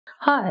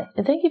Hi,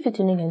 and thank you for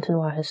tuning in to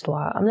Noir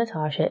Histoire. I'm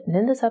Natasha, and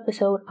in this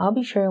episode, I'll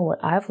be sharing what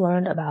I've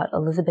learned about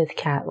Elizabeth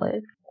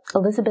Catlett.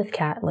 Elizabeth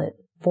Catlett,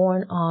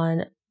 born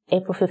on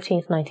April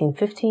 15,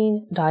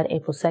 1915, died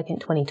April 2,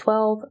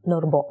 2012,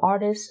 notable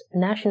artist,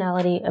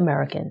 nationality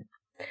American.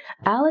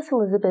 Alice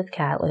Elizabeth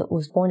Catlett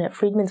was born at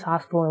Freedman's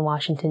Hospital in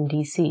Washington,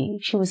 D.C.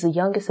 She was the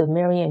youngest of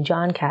Mary and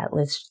John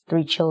Catlett's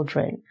 3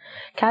 children.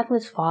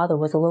 Catlett's father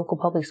was a local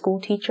public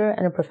school teacher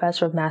and a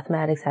professor of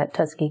mathematics at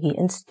Tuskegee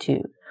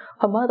Institute.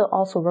 Her mother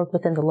also worked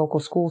within the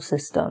local school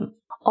system.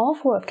 All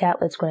 4 of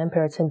Catlett's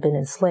grandparents had been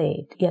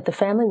enslaved, yet the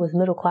family was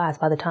middle class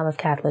by the time of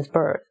Catlett's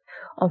birth.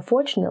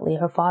 Unfortunately,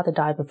 her father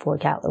died before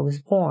Catlett was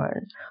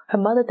born. Her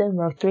mother then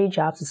worked 3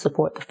 jobs to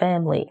support the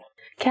family.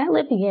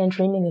 Catlett began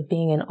dreaming of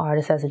being an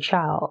artist as a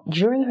child.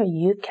 During her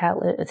youth,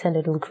 Catlett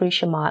attended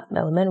Lucretia Mott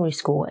Elementary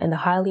School and the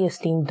highly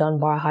esteemed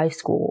Dunbar High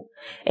School.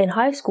 In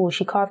high school,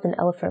 she carved an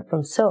elephant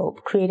from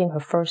soap, creating her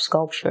first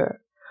sculpture.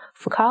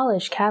 For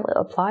college, Catlett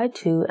applied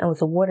to and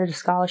was awarded a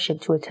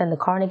scholarship to attend the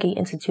Carnegie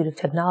Institute of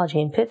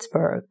Technology in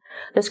Pittsburgh.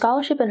 The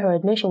scholarship and her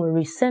admission were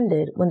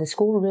rescinded when the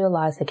school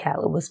realized that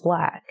Catlett was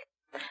Black.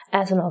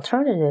 As an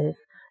alternative,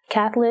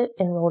 Catlett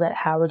enrolled at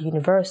Howard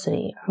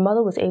University. Her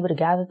mother was able to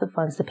gather the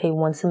funds to pay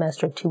 1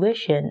 semester of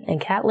tuition,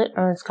 and Catlett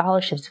earned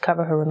scholarships to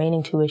cover her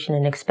remaining tuition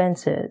and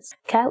expenses.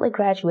 Catlett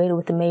graduated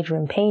with a major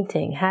in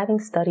painting, having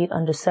studied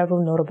under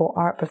several notable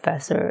art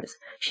professors.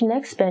 She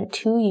next spent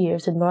 2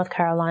 years in North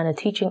Carolina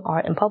teaching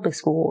art in public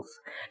schools.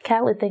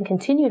 Catlett then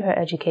continued her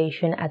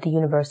education at the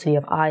University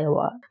of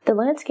Iowa. The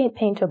landscape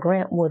painter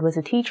Grant Wood was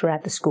a teacher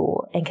at the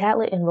school, and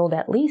Catlett enrolled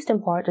at least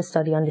in part to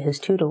study under his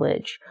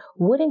tutelage.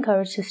 Wood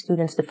encouraged his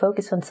students to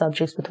focus on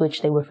subjects with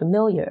which they were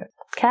familiar.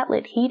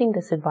 Catlett, heeding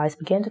this advice,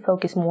 began to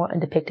focus more on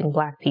depicting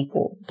Black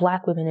people,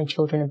 Black women and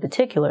children in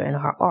particular, in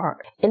her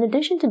art. In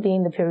addition to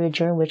being the period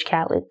during which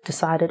Catlett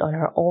decided on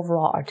her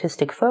overall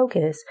artistic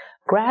focus,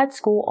 grad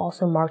school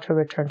also marked her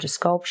return to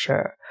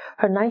sculpture.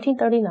 Her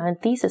 1939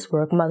 thesis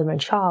work, Mother and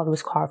Child,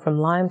 was carved from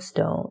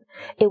limestone.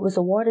 It was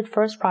awarded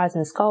first prize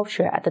in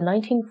sculpture at the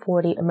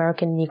 1940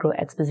 American Negro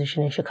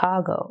Exposition in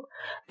Chicago.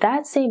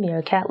 That same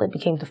year, Catlett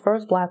became the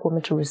first Black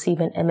woman to receive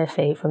an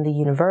MFA from the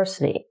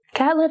university.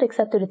 Catlett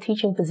accepted a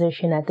teaching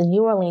position at the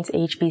New Orleans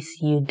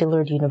HBCU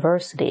Dillard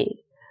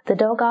University. The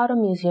Delgado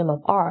Museum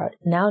of Art,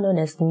 now known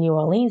as the New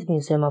Orleans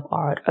Museum of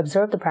Art,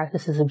 observed the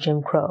practices of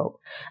Jim Crow.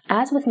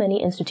 As with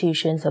many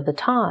institutions of the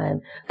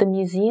time, the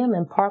museum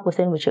and park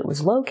within which it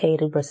was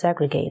located were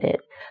segregated.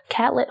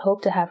 Catlett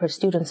hoped to have her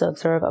students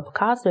observe a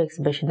Picasso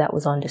exhibition that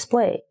was on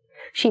display.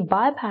 She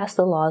bypassed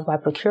the laws by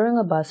procuring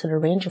a bus and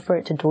arranging for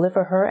it to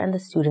deliver her and the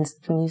students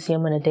to the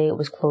museum on a day it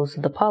was closed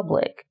to the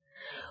public.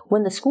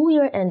 When the school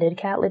year ended,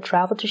 Catlett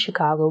traveled to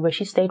Chicago, where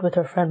she stayed with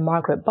her friend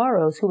Margaret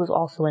Burroughs, who was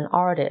also an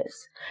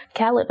artist.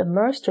 Catlett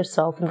immersed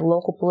herself in the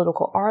local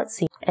political art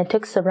scene and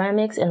took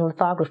ceramics and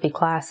lithography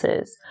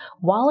classes.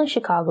 While in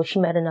Chicago, she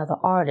met another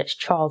artist,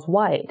 Charles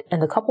White, and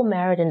the couple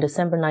married in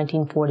December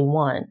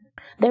 1941.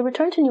 They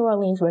returned to New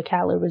Orleans, where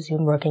Catlett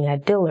resumed working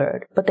at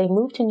Dillard, but they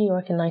moved to New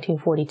York in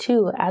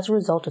 1942 as a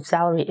result of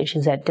salary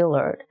issues at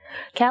Dillard.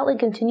 Catlett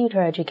continued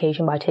her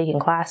education by taking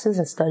classes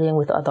and studying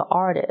with other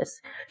artists.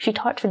 She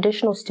taught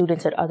traditional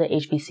students at other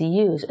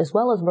HBCUs, as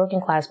well as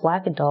working-class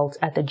Black adults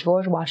at the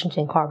George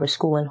Washington Carver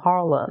School in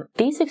Harlem.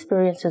 These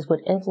experiences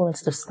would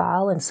influence the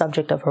style and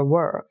subject of her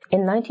work.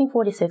 In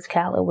 1946,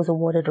 Catlett was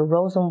awarded a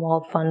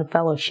Rosenwald Fund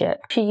Fellowship.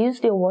 She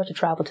used the award to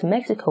travel to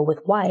Mexico with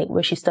White,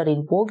 where she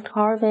studied wood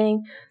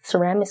carving,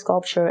 ceramic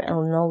sculpture, and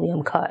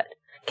linoleum cut.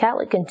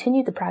 Catlett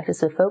continued the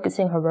practice of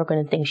focusing her work on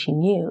the things she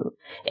knew.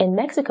 In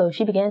Mexico,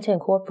 she began to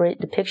incorporate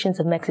depictions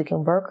of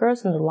Mexican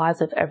workers and the lives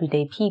of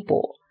everyday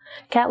people.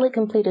 Catlett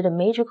completed a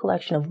major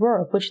collection of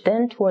work, which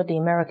then toured the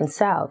American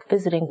South,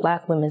 visiting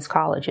Black women's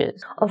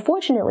colleges.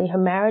 Unfortunately, her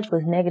marriage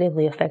was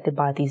negatively affected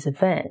by these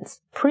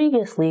events.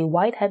 Previously,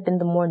 White had been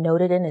the more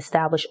noted and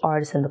established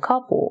artist in the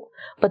couple,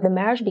 but the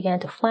marriage began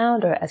to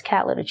flounder as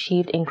Catlett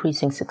achieved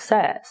increasing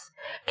success.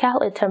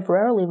 Catlett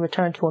temporarily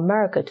returned to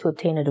America to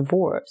obtain a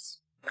divorce.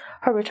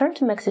 Her return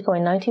to Mexico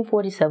in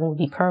 1947 would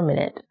be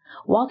permanent.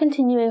 While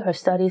continuing her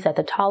studies at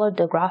the Taller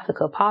de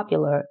Grafica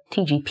Popular,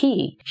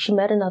 TGP, she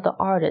met another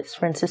artist,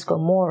 Francisco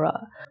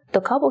Mora.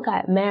 The couple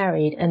got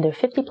married, and their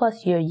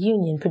 50-plus year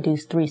union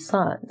produced 3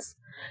 sons.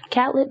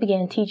 Catlett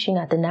began teaching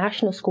at the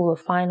National School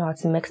of Fine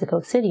Arts in Mexico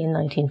City in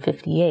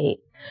 1958.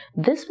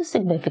 This was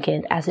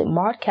significant as it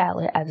marked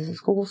Catlett as the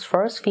school's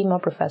first female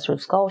professor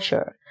of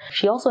sculpture.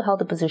 She also held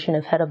the position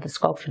of head of the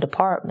sculpture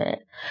department.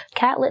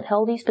 Catlett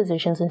held these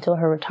positions until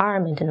her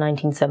retirement in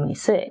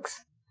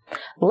 1976.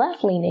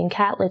 Left-leaning,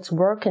 Catlett's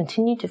work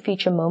continued to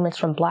feature moments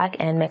from Black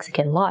and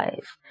Mexican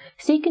life.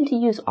 Seeking to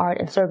use art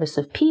in service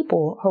of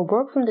people, her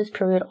work from this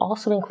period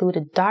also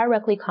included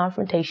directly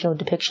confrontational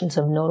depictions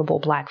of notable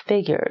Black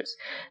figures.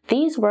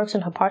 These works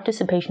and her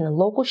participation in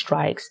local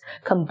strikes,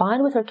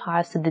 combined with her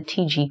ties to the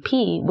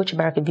TGP, which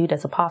America viewed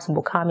as a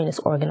possible communist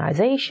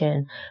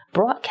organization,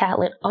 brought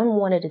Catlett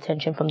unwanted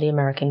attention from the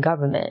American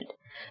government.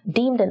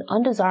 Deemed an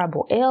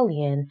undesirable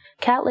alien,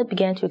 Catlett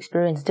began to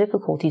experience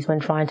difficulties when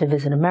trying to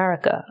visit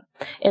America.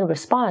 In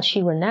response,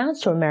 she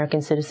renounced her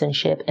American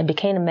citizenship and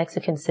became a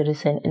Mexican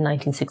citizen in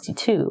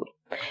 1962.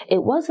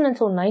 It wasn't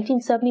until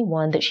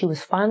 1971 that she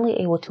was finally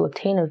able to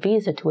obtain a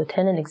visa to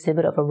attend an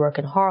exhibit of her work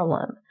in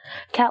Harlem.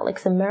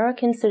 Catlett's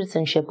American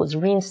citizenship was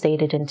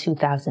reinstated in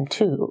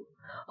 2002.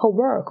 Her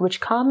work,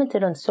 which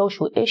commented on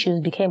social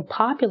issues, became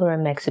popular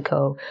in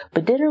Mexico,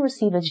 but didn't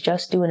receive its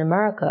just due in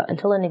America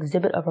until an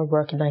exhibit of her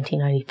work in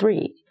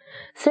 1993.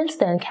 Since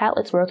then,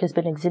 Catlett's work has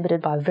been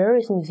exhibited by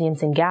various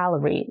museums and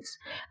galleries.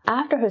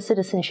 After her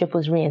citizenship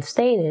was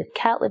reinstated,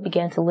 Catlett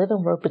began to live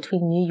and work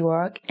between New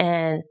York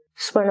and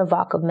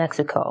Cuernavaca,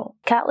 Mexico.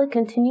 Catlett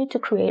continued to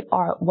create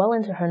art well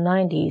into her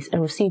 90s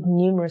and received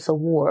numerous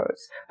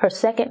awards. Her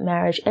second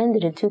marriage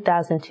ended in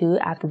 2002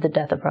 after the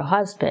death of her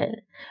husband.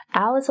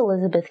 Alice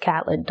Elizabeth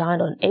Catlett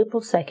died on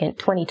April 2,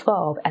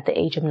 2012 at the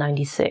age of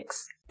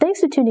 96. Thanks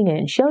for tuning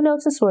in. Show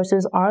notes and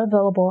sources are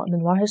available on the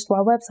Noir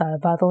Histoire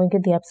website via the link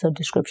in the episode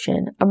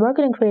description. I'm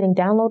working on creating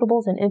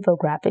downloadables and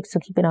infographics, so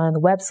keep an eye on the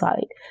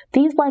website.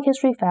 These Black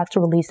History Facts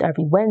are released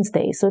every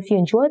Wednesday, so if you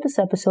enjoyed this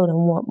episode and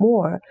want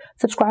more,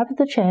 subscribe to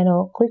the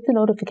channel, click the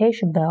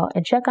notification bell,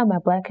 and check out my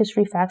Black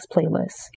History Facts playlist.